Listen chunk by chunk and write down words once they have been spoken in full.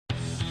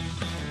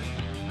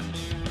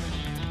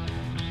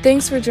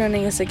Thanks for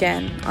joining us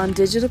again on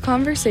Digital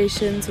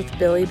Conversations with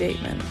Billy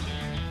Bateman.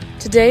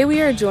 Today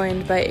we are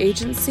joined by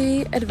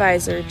agency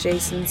advisor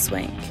Jason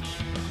Swank.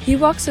 He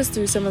walks us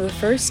through some of the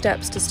first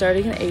steps to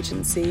starting an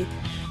agency,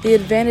 the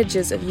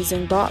advantages of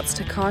using bots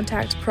to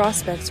contact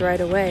prospects right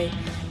away,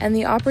 and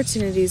the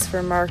opportunities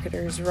for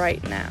marketers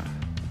right now.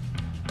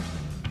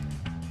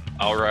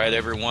 All right,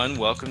 everyone.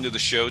 Welcome to the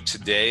show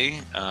today.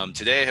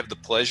 Today I have the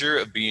pleasure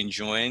of being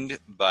joined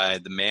by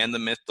the man, the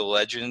myth, the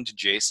legend,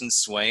 Jason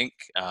Swank,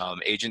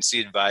 agency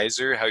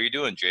advisor. How are you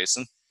doing,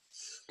 Jason?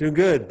 Doing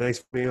good. Thanks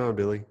for being on,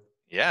 Billy.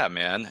 Yeah,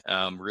 man.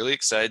 Really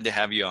excited to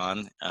have you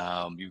on.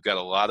 You've got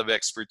a lot of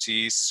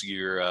expertise.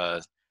 You're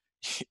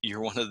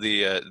one of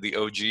the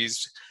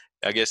OGs,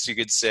 I guess you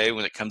could say,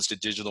 when it comes to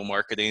digital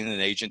marketing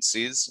and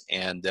agencies.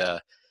 And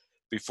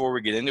before we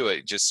get into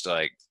it, just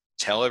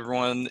tell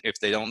everyone, if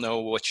they don't know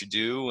what you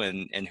do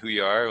and who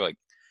you are,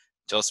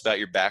 tell us about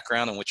your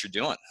background and what you're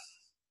doing.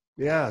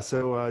 Yeah.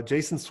 So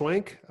Jason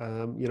Swank,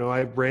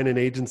 I ran an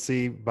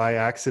agency by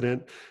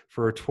accident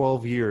for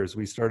 12 years.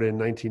 We started in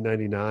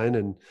 1999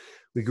 and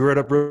we grew it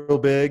up real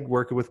big,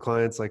 working with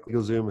clients like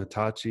LegalZoom,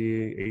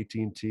 Hitachi,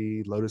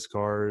 AT&T, Lotus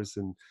Cars,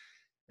 and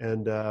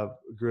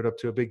grew it up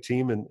to a big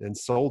team and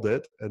sold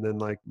it. And then,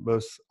 like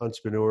most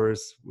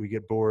entrepreneurs, we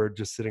get bored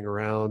just sitting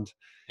around.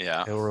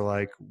 Yeah. And we're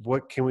like,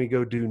 what can we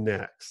go do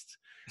next?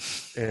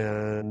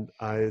 And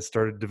I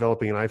started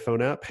developing an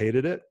iPhone app,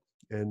 hated it,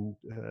 and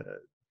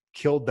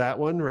killed that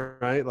one,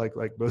 right? Like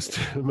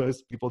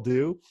most people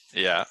do.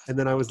 Yeah. And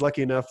then I was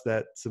lucky enough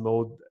that some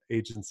old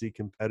agency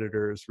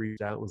competitors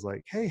reached out and was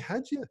like, hey,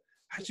 how'd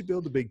you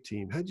build a big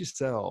team? How'd you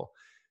sell?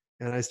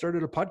 And I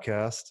started a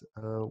podcast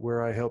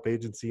where I help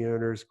agency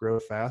owners grow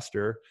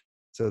faster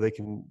so they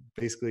can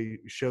basically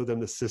show them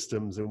the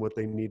systems and what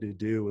they need to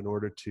do in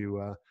order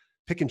to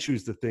pick and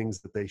choose the things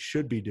that they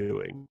should be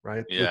doing,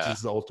 right? Yeah. Which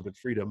is the ultimate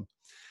freedom.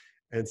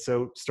 And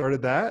so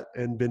started that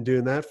and been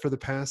doing that for the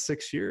past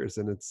 6 years.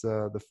 And it's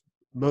the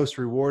most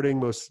rewarding,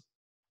 most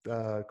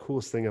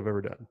coolest thing I've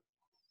ever done.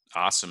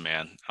 Awesome,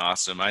 man.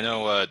 Awesome. I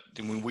know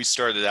when we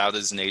started out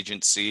as an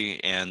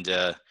agency and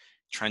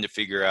trying to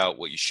figure out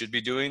what you should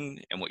be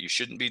doing and what you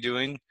shouldn't be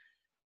doing.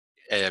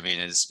 I mean,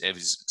 as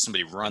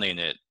somebody running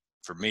it,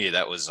 for me,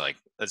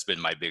 that's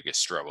been my biggest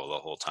struggle the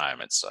whole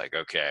time. It's like,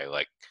 okay,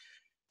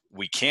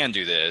 we can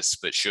do this,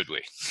 but should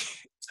we?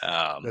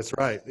 That's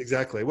right.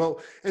 Exactly. Well,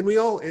 and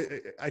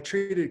I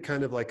treat it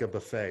kind of like a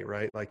buffet,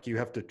 right? Like you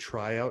have to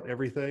try out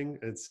everything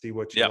and see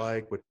what you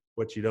like,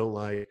 what you don't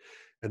like,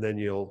 and then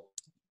you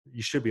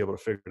should be able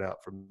to figure it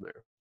out from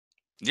there.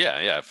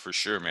 Yeah, for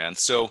sure, man.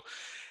 So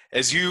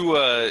as you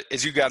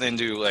got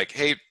into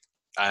hey,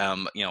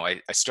 I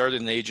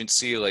started an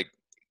agency,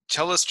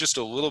 tell us just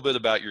a little bit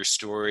about your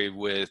story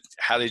with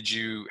how'd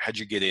you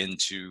get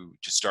into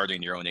just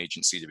starting your own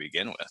agency to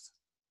begin with?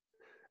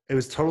 It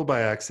was total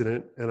by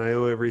accident, and I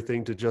owe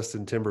everything to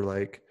Justin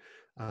Timberlake.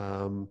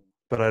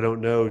 But I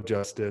don't know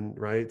Justin,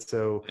 right?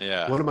 So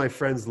one of my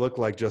friends looked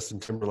like Justin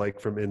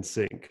Timberlake from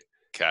NSYNC.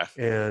 Okay.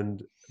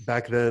 And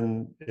back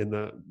then in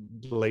the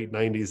late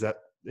 90s, that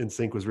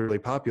NSYNC was really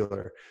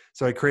popular.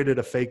 So I created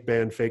a fake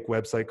band, fake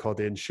website called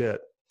InShit,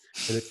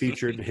 and it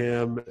featured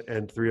him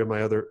and two of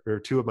my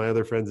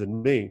other friends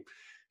and me,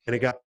 and it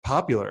got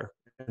popular.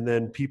 And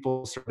then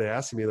people started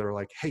asking me, they were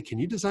like, hey, can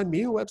you design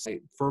me a website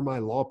for my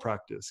law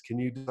practice? Can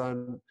you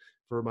design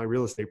for my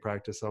real estate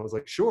practice? I was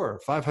like, sure,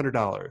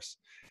 $500.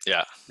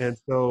 Yeah. And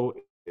so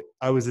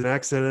I was an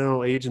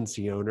accidental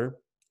agency owner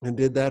and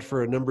did that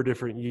for a number of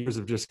different years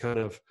of just kind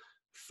of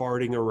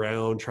farting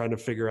around, trying to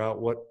figure out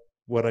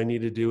what I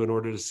need to do in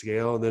order to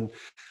scale. And then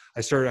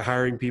I started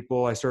hiring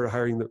people. I started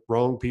hiring the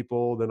wrong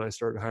people. Then I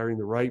started hiring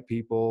the right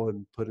people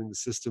and putting the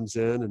systems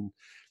in, and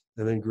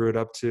then grew it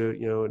up to,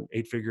 an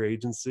 8-figure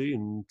agency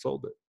and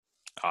sold it.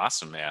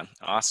 Awesome, man.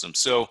 Awesome.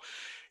 So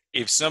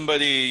if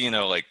somebody,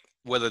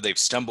 whether they've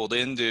stumbled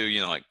into,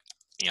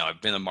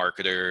 I've been a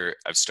marketer,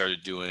 I've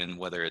started doing,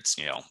 whether it's,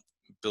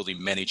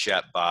 building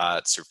ManyChat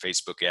bots or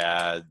Facebook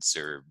ads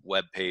or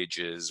web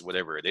pages,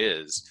 whatever it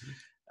is.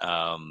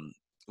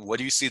 What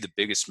do you see the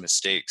biggest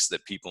mistakes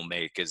that people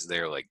make as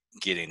they're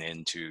getting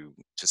into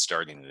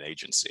starting an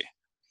agency?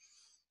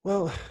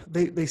 Well,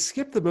 they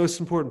skip the most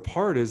important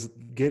part, is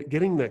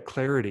getting that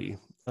clarity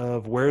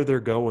of where they're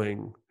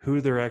going,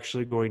 who they're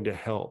actually going to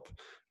help,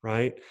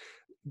 right?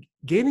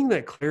 Gaining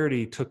that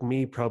clarity took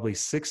me probably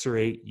 6 or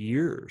 8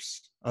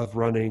 years of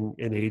running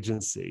an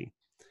agency.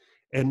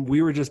 And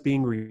we were just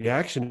being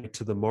reactionary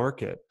to the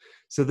market.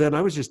 So then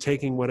I was just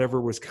taking whatever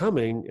was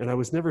coming, and I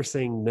was never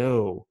saying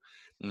no.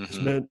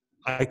 Which meant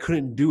I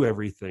couldn't do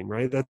everything,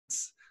 right?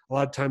 That's a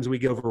lot of times we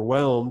get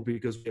overwhelmed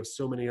because we have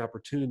so many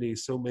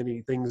opportunities, so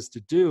many things to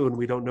do, and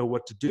we don't know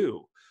what to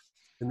do.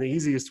 And the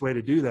easiest way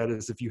to do that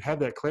is if you have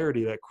that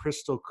clarity, that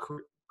crystal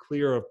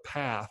clear of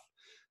path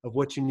of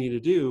what you need to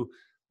do,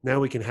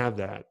 now we can have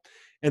that.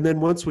 And then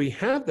once we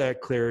have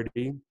that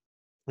clarity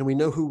and we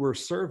know who we're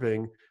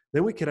serving,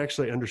 then we can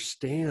actually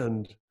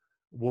understand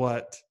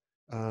what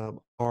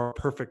our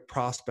perfect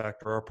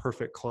prospect or our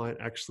perfect client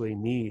actually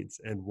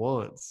needs and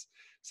wants.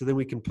 So then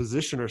we can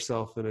position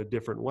ourselves in a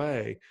different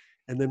way.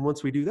 And then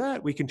once we do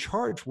that, we can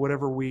charge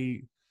whatever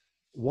we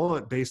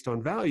want based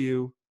on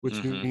value, which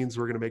Hmm. means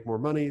we're going to make more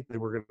money. Then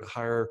we're going to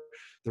hire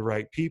the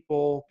right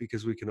people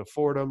because we can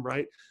afford them,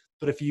 right?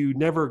 But if you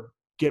never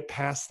get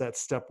past that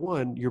step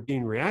one, you're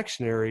being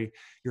reactionary,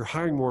 you're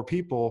hiring more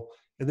people,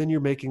 and then you're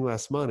making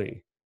less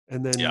money.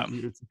 And then Yeah.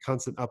 it's a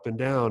constant up and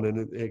down, and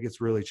it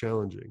gets really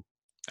challenging.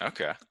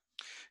 Okay.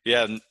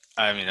 Yeah.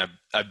 I mean,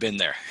 I've been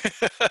there.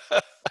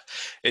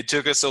 It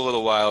took us a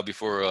little while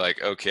before we're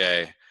like,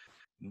 okay,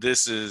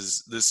 this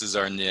is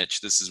our niche.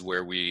 This is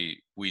where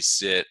we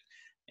sit,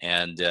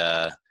 and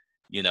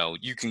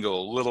you can go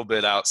a little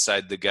bit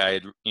outside the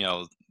guide,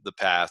 the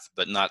path,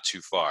 but not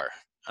too far,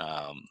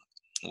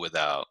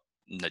 without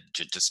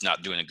just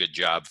not doing a good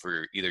job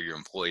for either your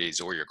employees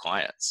or your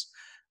clients.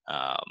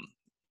 Um,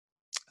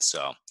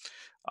 so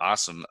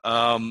awesome.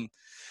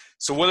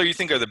 So what do you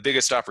think are the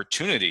biggest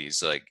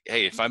opportunities? Like,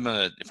 hey, if I'm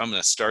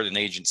gonna start an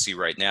agency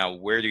right now,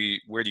 where do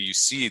you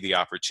see the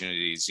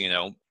opportunities?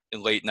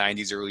 In late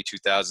 '90s, early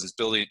 2000s,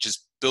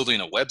 building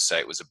a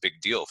website was a big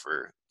deal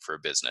for a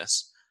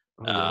business.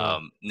 Oh yeah.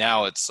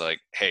 Now it's like,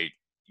 hey,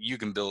 you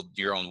can build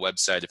your own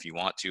website if you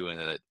want to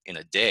in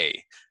a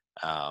day,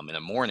 in a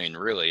morning,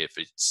 really, if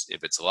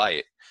it's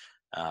light.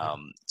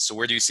 So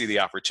where do you see the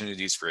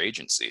opportunities for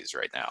agencies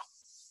right now?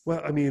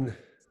 Well, I mean,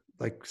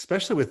 like,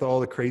 especially with all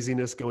the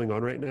craziness going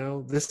on right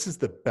now, this is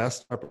the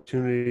best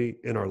opportunity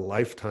in our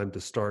lifetime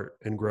to start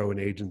and grow an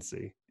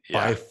agency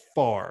Yeah. by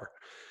far.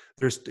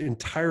 There's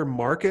entire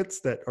markets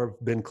that have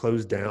been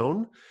closed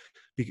down.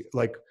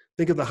 Like,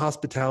 think of the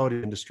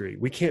hospitality industry.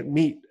 We can't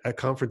meet at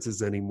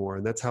conferences anymore.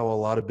 And that's how a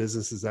lot of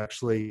businesses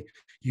actually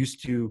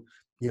used to,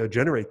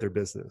 generate their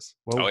business.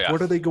 Oh Well, yeah. who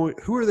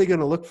are they going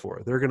to look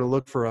for? They're going to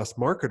look for us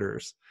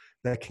marketers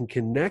that can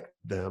connect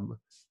them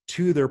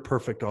to their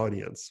perfect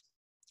audience.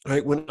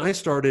 Right. When I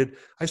started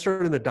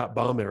in the dot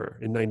bomb era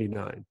in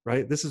 99,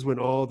 right? This is when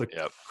all the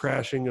Yep.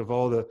 crashing of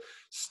all the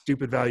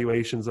stupid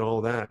valuations and all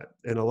that.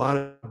 And a lot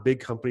of big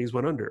companies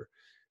went under.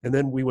 And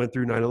then we went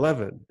through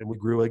 9/11 and we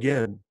grew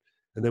again.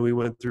 And then we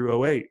went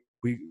through '08,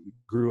 we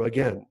grew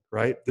again,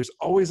 right? There's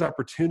always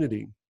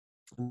opportunity.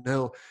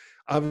 Now,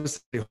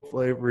 obviously,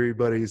 hopefully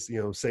everybody's,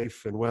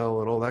 safe and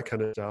well and all that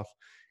kind of stuff.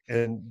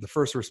 And the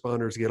first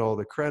responders get all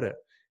the credit,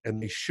 and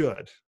they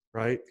should,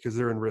 right? Because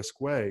they're in risk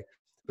way.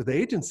 But the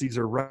agencies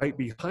are right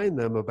behind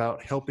them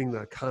about helping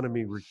the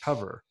economy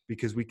recover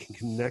because we can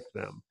connect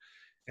them.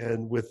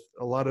 And with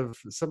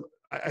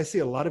I see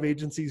a lot of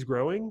agencies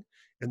growing,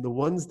 and the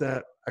ones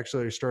that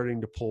actually are starting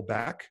to pull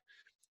back,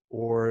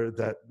 or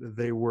that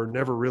they were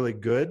never really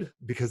good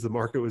because the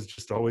market was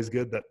just always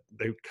good, that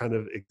they kind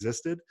of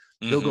existed,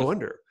 they'll Hmm. go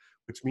under,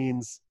 which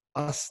means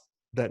us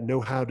that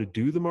know how to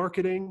do the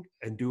marketing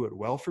and do it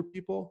well for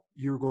people,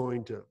 you're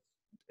going to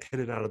hit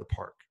it out of the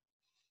park.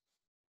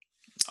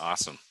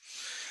 Awesome.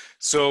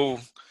 So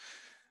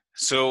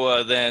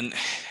then,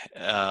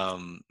 I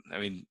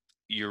mean,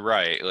 you're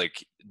right.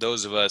 Like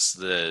those of us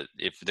that,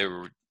 if there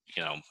were,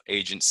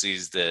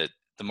 agencies that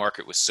the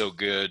market was so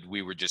good,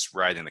 we were just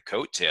riding the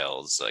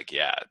coattails. Like,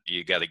 yeah,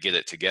 you got to get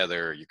it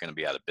together, or you're going to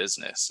be out of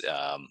business.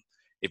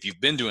 If you've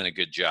been doing a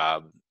good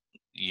job,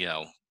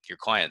 your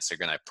clients are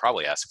going to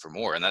probably ask for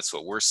more, and that's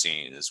what we're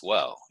seeing as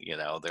well.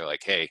 They're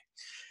like, hey,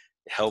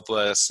 help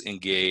us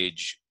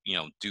engage,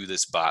 do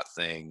this bot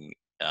thing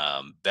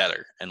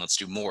better, and let's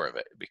do more of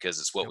it because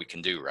it's what we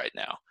can do right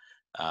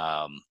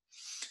now.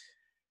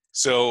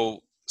 So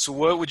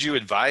what would you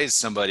advise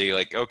somebody?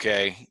 Like,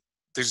 okay,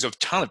 there's a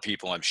ton of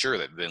people I'm sure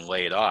that have been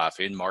laid off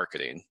in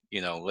marketing.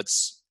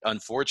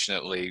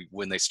 Unfortunately,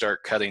 when they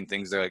start cutting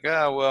things, they're like,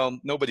 oh well,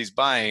 nobody's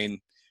buying,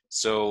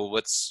 so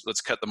let's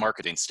cut the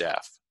marketing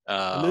staff.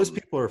 And those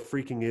people are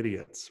freaking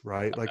idiots,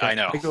 right? Like, I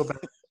know. I go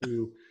back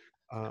to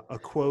a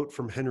quote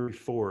from Henry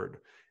Ford,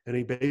 and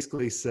he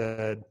basically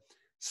said,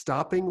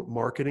 stopping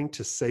marketing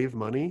to save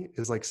money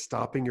is like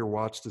stopping your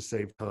watch to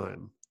save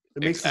time.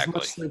 It makes as Exactly.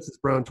 much sense as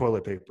brown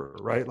toilet paper,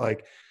 right?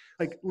 Like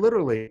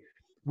literally,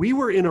 we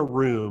were in a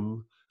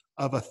room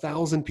of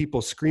 1,000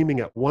 people screaming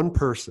at one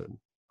person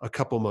a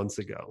couple months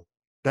ago.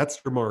 That's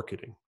your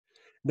marketing.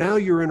 Now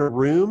you're in a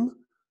room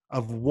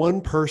of one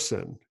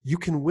person. You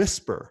can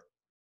whisper.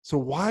 So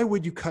why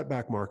would you cut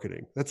back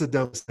marketing? That's the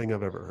dumbest thing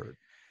I've ever heard.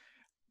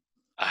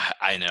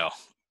 I know,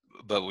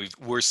 but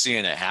we're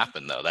seeing it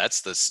happen though.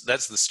 That's the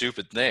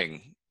stupid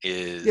thing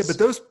Yeah, but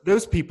is,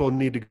 those people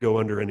need to go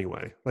under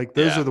anyway. Like,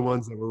 those yeah, are the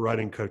ones that were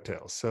riding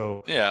coattails.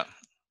 So yeah,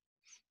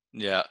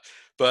 yeah.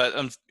 But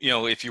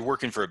if you're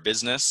working for a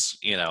business,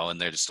 and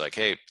they're just like,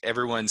 hey,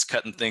 everyone's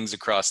cutting things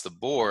across the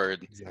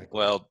board. exactly.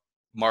 Well,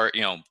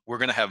 we're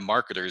going to have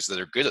marketers that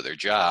are good at their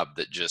job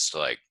that just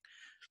like,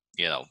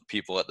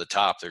 people at the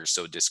top that are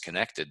so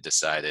disconnected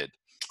decided,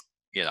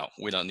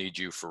 we don't need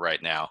you for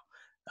right now.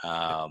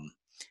 Um,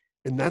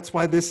 And that's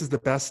why this is the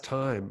best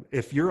time.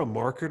 If you're a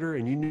marketer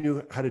and you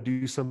knew how to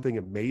do something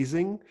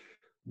amazing,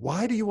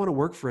 why do you want to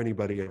work for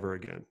anybody ever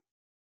again?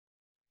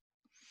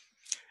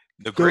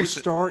 the Go great,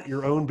 start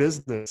your own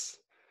business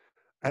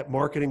at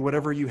marketing,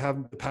 whatever you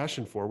have the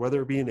passion for,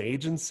 whether it be an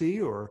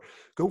agency, or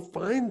go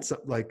find some,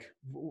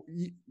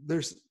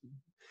 there's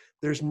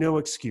there's no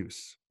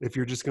excuse if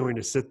you're just going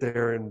to sit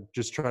there and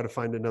just try to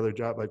find another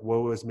job. Like,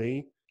 woe is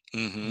me.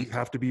 Mm-hmm. You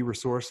have to be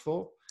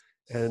resourceful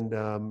and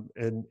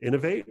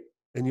innovate,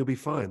 and you'll be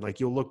fine. Like,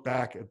 you'll look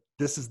back at,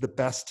 this is the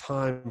best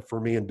time for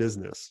me in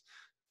business.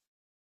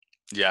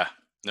 Yeah.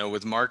 No,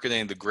 with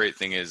marketing, the great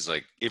thing is,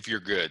 like, if you're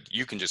good,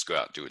 you can just go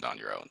out and do it on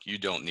your own. You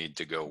don't need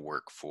to go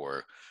work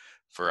for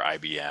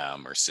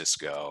IBM or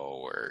Cisco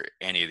or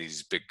any of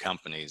these big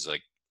companies.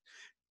 Like,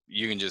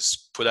 you can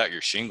just put out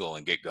your shingle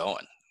and get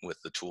going with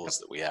the tools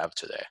that we have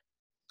today.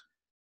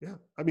 Yeah.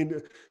 I mean,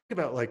 think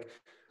about, like,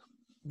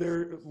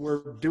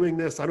 we're doing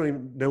this. I don't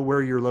even know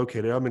where you're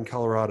located. I'm in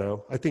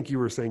Colorado. I think you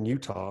were saying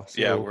Utah. So,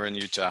 yeah, we're in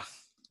Utah.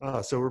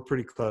 So we're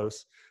pretty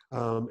close.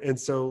 And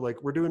so,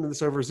 like, we're doing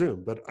this over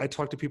Zoom, but I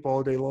talk to people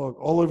all day long,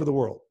 all over the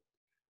world.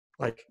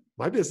 Like,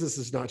 my business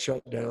is not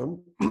shut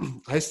down.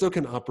 I still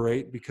can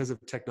operate because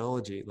of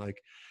technology.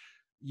 Like,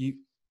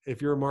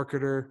 if you're a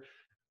marketer,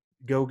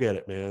 go get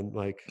it, man.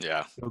 Like,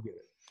 yeah, go get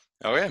it.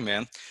 Oh yeah,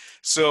 man.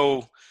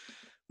 So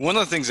one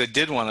of the things I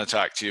did want to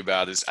talk to you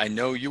about is, I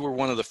know you were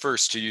one of the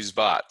first to use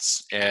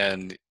bots,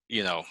 and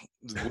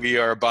we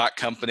are a bot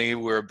company.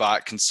 We're a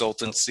bot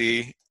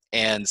consultancy.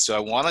 And so I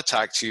want to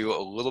talk to you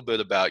a little bit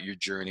about your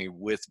journey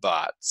with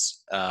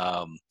bots.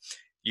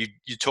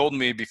 You told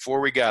me before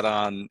we got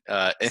on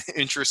an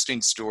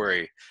interesting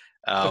story,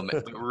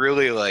 but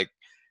really, like,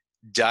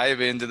 dive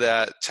into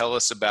that. Tell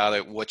us about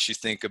it. What you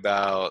think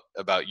about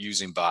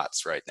using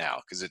bots right now,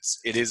 because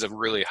it is a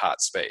really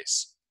hot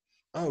space.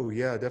 Oh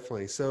yeah,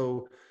 definitely.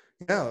 So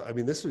yeah, I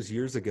mean, this was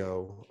years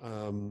ago.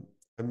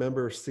 I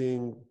remember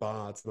seeing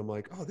bots and I'm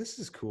like, oh, this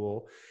is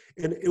cool.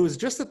 And it was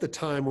just at the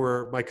time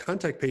where my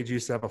contact page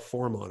used to have a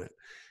form on it.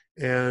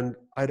 And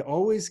I'd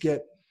always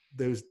get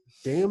those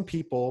damn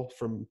people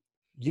from,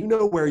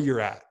 where you're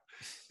at.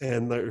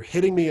 And they're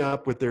hitting me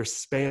up with their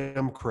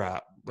spam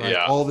crap, right?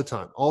 Yeah. All the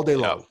time, all day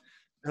long. Yeah.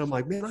 And I'm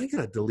like, man, I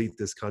gotta delete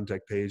this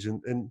contact page.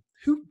 And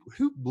who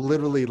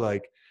literally,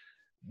 like,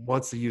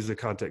 wants to use a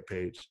contact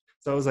page?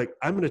 So I was like,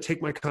 I'm going to take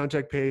my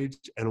contact page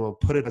and I'm going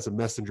to put it as a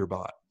messenger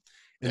bot.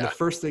 And the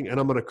first thing, and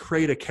I'm going to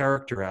create a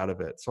character out of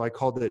it. So I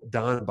called it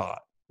Don Bot,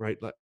 right?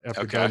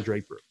 After Don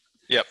Draper.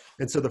 Yep.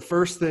 And so the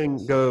first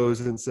thing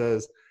goes and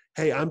says,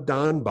 hey, I'm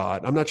Don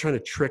Bot. I'm not trying to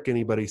trick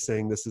anybody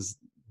saying this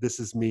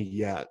is me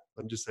yet.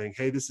 I'm just saying,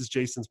 hey, this is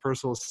Jason's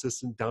personal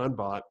assistant, Don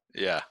Bot.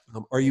 Yeah.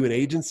 Are you an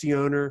agency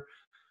owner?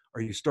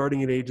 Are you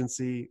starting an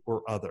agency,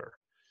 or other?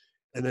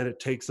 And then it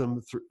takes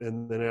them through,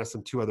 and then asks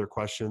them 2 other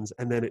questions.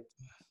 And then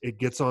it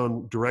gets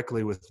on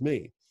directly with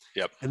me.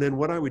 Yep. And then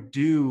what I would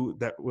do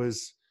that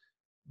was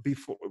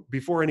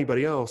before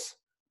anybody else,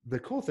 the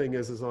cool thing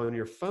is on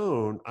your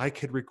phone, I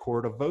could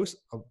record a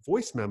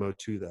voice memo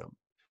to them.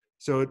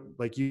 So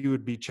like, you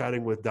would be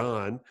chatting with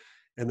Don,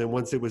 and then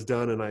once it was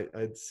done and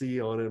I'd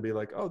see on it and be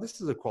like, oh, this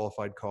is a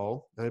qualified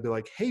call. And I'd be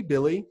like, hey,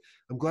 Billy,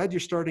 I'm glad you're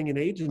starting an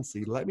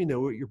agency. Let me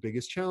know what your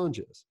biggest challenge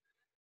is.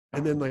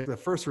 And then, like, the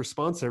first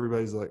response,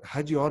 everybody's like,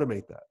 how'd you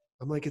automate that?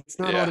 I'm like, it's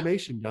not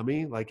automation,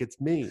 dummy. Like,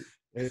 it's me.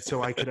 And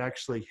so I could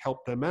actually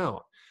help them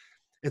out.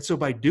 And so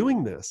by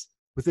doing this,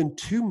 within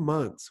 2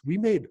 months, we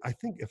made, I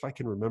think, if I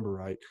can remember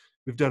right,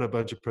 we've done a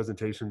bunch of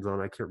presentations on,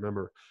 I can't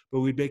remember, but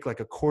we'd make like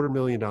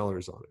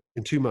 $250,000 on it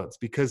in 2 months,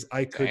 because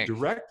I could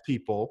direct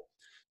people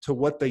to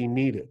what they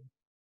needed.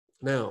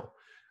 Now,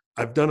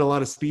 I've done a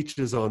lot of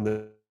speeches on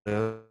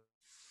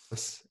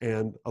this,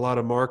 and a lot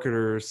of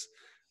marketers,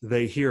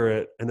 they hear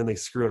it and then they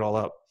screw it all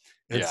up.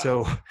 And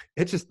so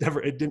it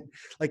didn't,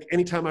 like,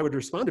 anytime I would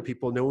respond to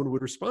people, no one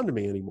would respond to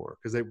me anymore,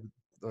 because they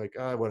like,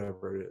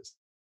 whatever it is.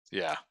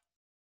 Yeah.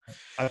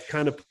 I've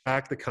kind of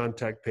packed the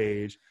contact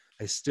page.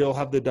 I still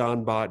have the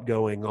Don Bot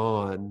going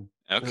on.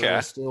 Okay.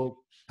 I still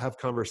have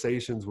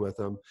conversations with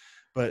them,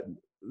 but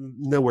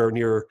nowhere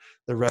near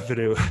the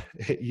revenue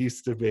it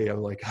used to be.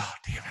 I'm like, oh,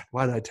 damn it.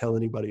 Why did I tell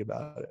anybody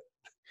about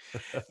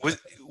it?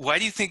 Why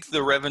do you think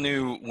the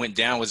revenue went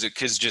down? Was it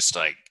because just,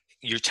 like,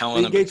 you're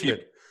telling them?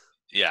 Engagement.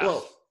 Yeah.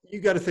 Well, you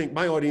got to think,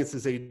 my audience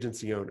is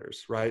agency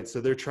owners, right? So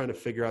they're trying to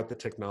figure out the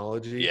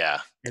technology. Yeah.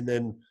 And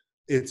then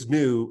it's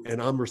new, and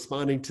I'm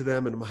responding to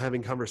them, and I'm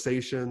having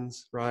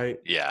conversations, right?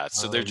 Yeah.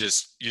 So you're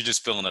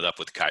just filling it up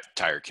with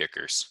tire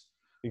kickers.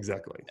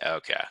 Exactly.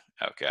 Okay.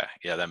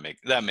 Yeah,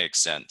 that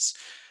makes sense.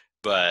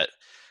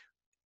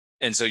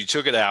 And so you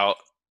took it out,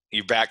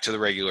 you're back to the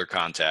regular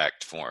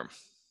contact form.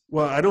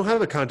 Well, I don't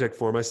have a contact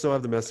form. I still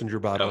have the messenger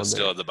bot on there.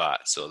 Still the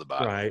bot.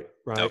 Right.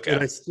 Okay.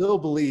 And I still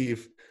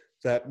believe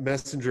that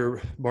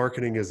messenger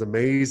marketing is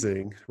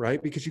amazing,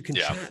 right? Because you can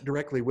chat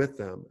directly with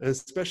them, and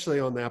especially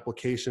on the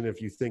application.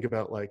 If you think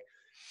about, like,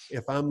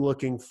 if I'm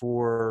looking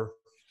for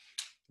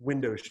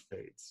window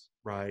shades,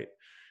 right?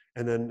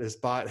 And then this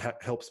bot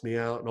helps me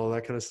out and all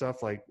that kind of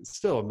stuff. Like, it's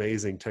still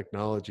amazing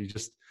technology.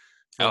 Just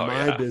for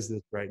my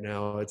business right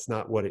now, it's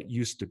not what it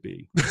used to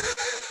be.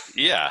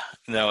 Yeah,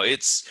 no,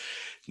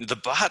 the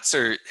bots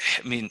are,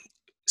 I mean,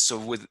 so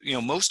with,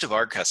 most of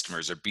our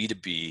customers are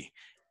B2B.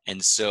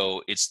 And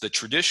so it's the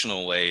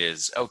traditional way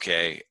is,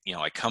 okay,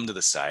 I come to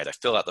the site, I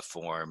fill out the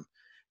form,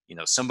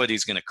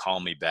 somebody's going to call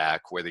me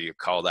back, whether you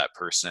call that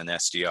person an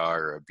SDR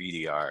or a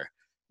BDR.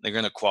 they're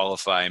going to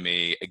qualify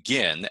me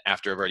again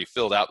after I've already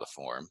filled out the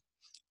form.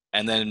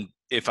 And then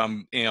if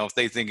if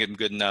they think I'm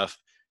good enough,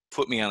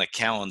 put me on a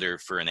calendar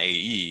for an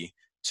AE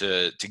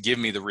to give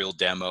me the real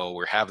demo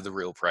or have the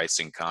real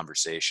pricing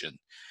conversation.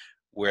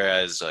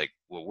 Whereas like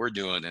what we're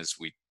doing is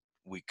we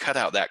cut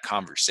out that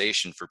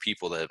conversation for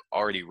people that have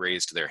already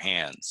raised their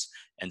hands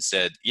and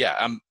said,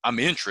 yeah, I'm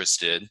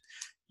interested.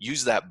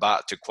 Use that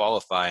bot to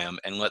qualify them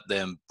and let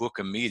them book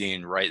a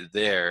meeting right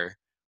there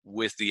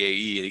with the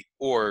AE,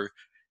 or,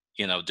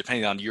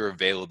 depending on your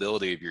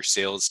availability of your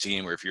sales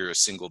team, or if you're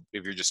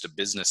just a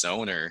business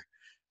owner,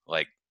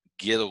 like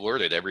get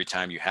alerted every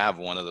time you have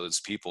one of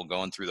those people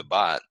going through the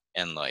bot,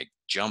 and like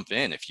jump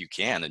in if you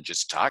can and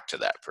just talk to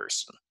that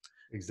person.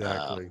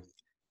 Exactly.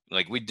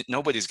 Like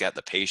nobody's got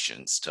the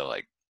patience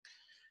to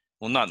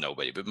not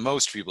nobody, but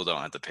most people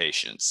don't have the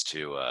patience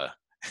to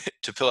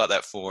to fill out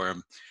that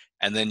form.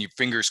 And then your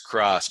fingers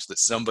crossed that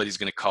somebody's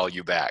going to call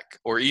you back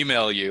or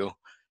email you,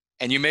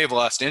 and you may have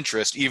lost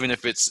interest even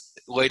if it's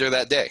later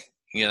that day,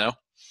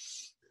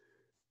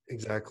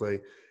 Exactly.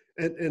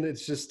 And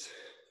it's just,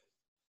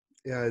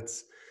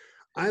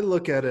 I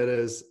look at it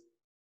as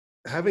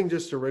having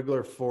just a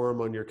regular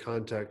form on your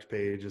contact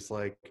page is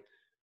like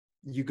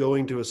you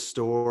going to a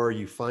store,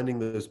 you finding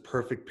those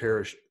perfect pair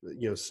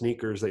of,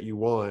 sneakers that you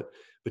want,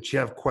 but you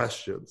have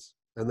questions.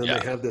 And then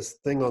they have this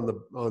thing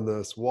on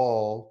this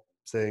wall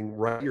saying,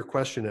 write your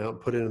question out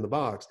and put it in the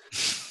box.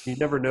 You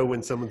never know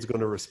when someone's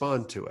going to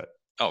respond to it.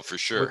 Oh, for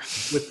sure.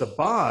 With the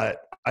bot,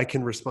 I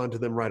can respond to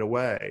them right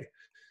away.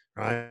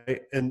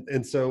 Right.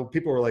 And so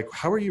people were like,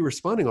 how are you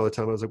responding all the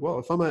time? I was like, well,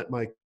 if I'm at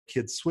my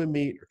kid's swim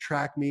meet or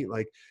track meet,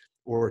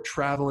 or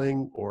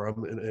traveling, or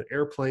I'm in an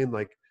airplane,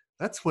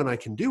 that's when I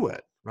can do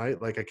it.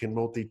 Right. Like I can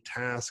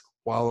multitask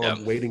while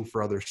I'm waiting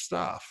for other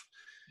stuff.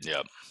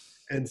 Yep.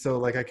 And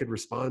so I could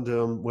respond to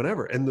them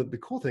whenever. And the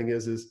cool thing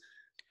is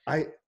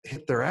I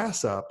hit their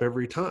ass up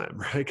every time,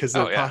 right? Because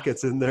their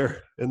pocket's in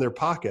their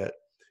pocket,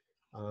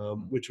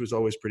 which was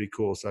always pretty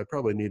cool. So I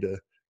probably need to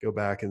go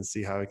back and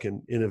see how I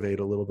can innovate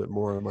a little bit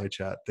more on my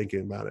chat,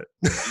 thinking about it.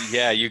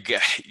 Yeah, you've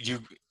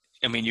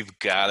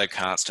got to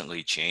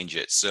constantly change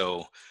it.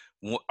 So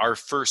our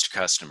first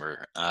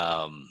customer,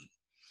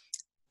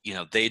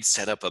 they'd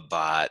set up a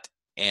bot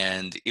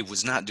and it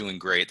was not doing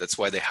great. That's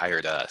why they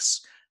hired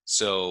us.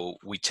 So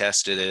we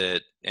tested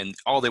it, and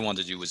all they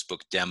wanted to do was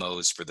book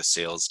demos for the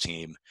sales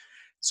team.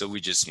 So we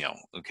just,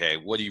 okay,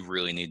 what do you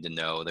really need to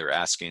know? They're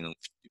asking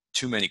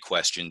too many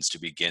questions to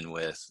begin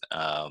with.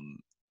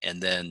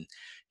 And then,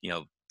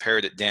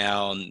 pared it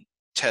down,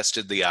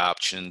 tested the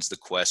options, the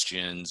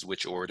questions,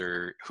 which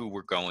order, who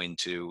we're going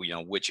to,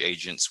 which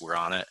agents were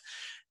on it,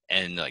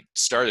 and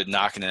started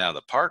knocking it out of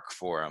the park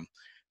for them.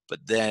 But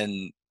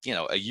then,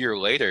 a year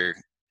later,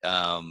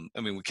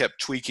 we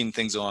kept tweaking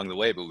things along the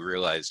way, but we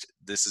realized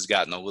this has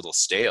gotten a little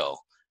stale.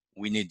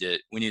 We need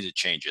to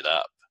change it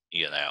up,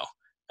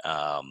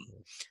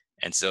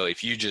 and so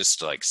if you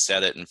just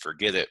set it and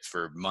forget it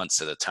for months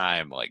at a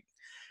time,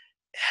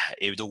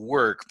 it'll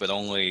work, but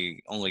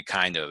only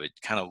kind of, it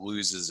kind of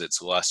loses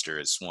its luster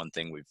is one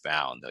thing we've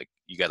found.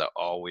 You got to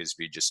always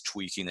be just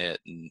tweaking it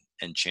and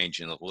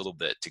changing a little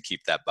bit to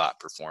keep that bot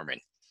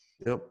performing.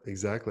 Yep,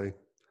 exactly.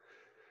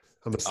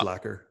 I'm a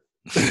slacker.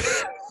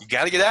 You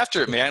got to get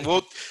after it, man.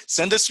 We'll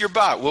send us your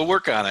bot. We'll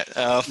work on it.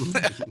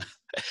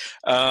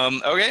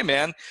 Okay,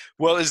 man.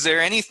 Well, is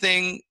there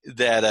anything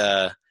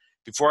that,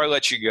 before I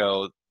let you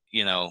go,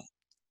 that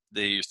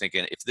you're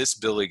thinking, if this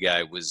Billy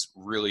guy was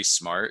really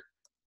smart,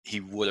 he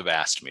would have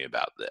asked me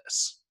about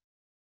this?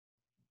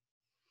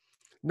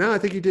 No, I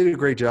think you did a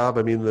great job.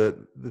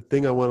 The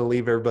thing I want to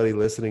leave everybody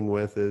listening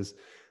with is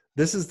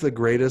this is the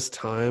greatest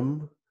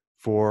time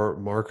for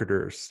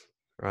marketers,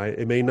 right?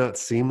 It may not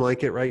seem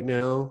like it right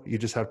now. You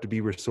just have to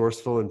be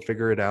resourceful and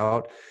figure it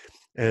out.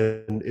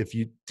 And if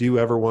you do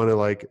ever want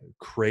to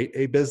create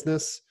a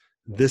business,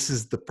 this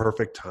is the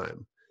perfect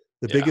time.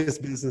 The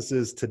biggest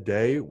businesses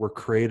today were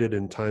created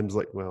in times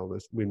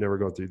we've never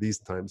gone through these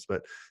times,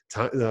 but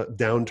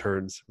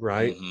downturns,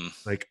 right? Mm-hmm.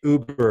 Like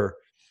Uber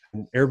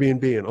and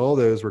Airbnb and all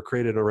those were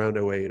created around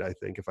 2008, I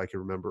think, if I can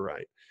remember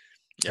right.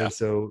 Yeah. And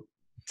so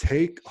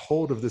take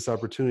hold of this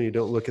opportunity.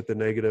 Don't look at the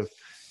negative,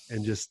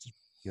 and just,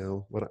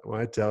 what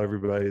I tell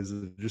everybody is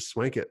just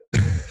swank it.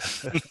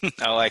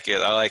 I like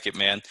it,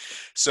 man.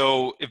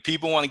 So if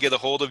people want to get a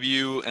hold of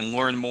you and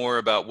learn more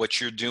about what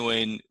you're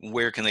doing,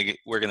 where can they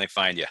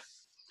find you?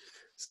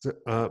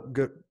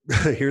 Good.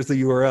 Here's the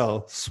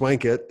URL,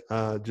 Swank it.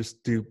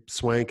 Just do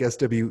Swank,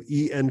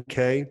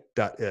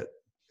 SWENK.it,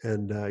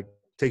 and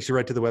takes you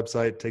right to the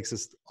website, takes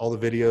us all the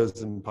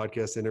videos and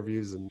podcast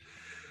interviews and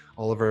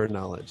all of our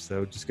knowledge.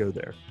 So just go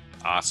there.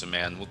 Awesome,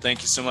 man. Well,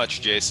 thank you so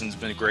much, Jason. It's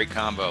been a great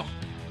combo.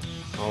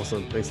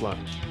 Awesome. Thanks a lot.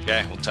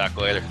 Okay. We'll talk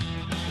later.